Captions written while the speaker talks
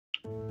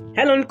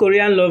Hello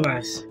Korean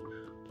lovers,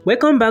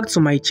 welcome back to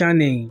my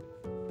channel.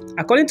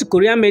 According to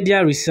Korean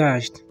media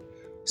research,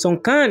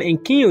 Kang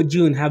and Kim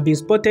Yoojung have been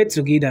spotted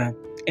together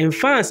and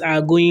fans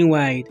are going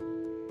wild.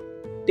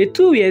 The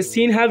two were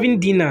seen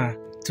having dinner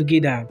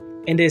together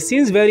and they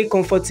seem very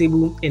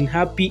comfortable and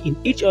happy in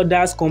each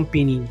other's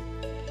company.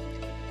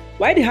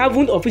 While they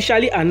haven't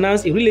officially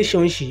announced a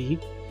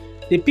relationship,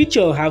 the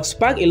picture have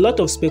sparked a lot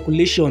of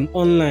speculation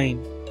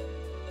online.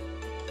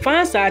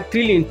 Fans are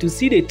thrilling to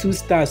see the two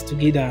stars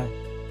together,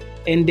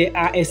 and they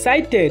are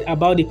excited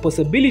about the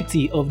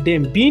possibility of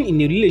them being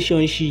in a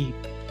relationship.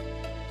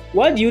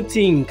 What do you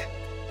think?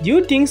 Do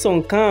you think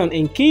Kang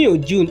and Kim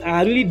Yoojung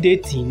are really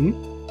dating?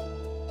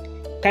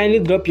 Kindly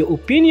drop your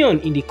opinion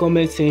in the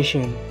comment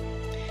section.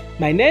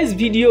 My next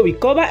video will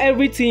cover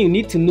everything you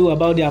need to know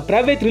about their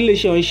private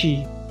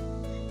relationship.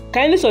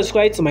 Kindly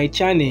subscribe to my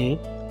channel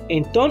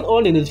and turn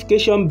on the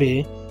notification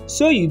bell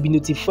so you'll be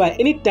notified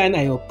anytime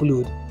I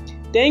upload.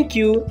 Thank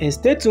you and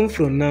stay tuned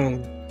from now.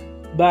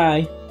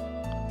 Bye.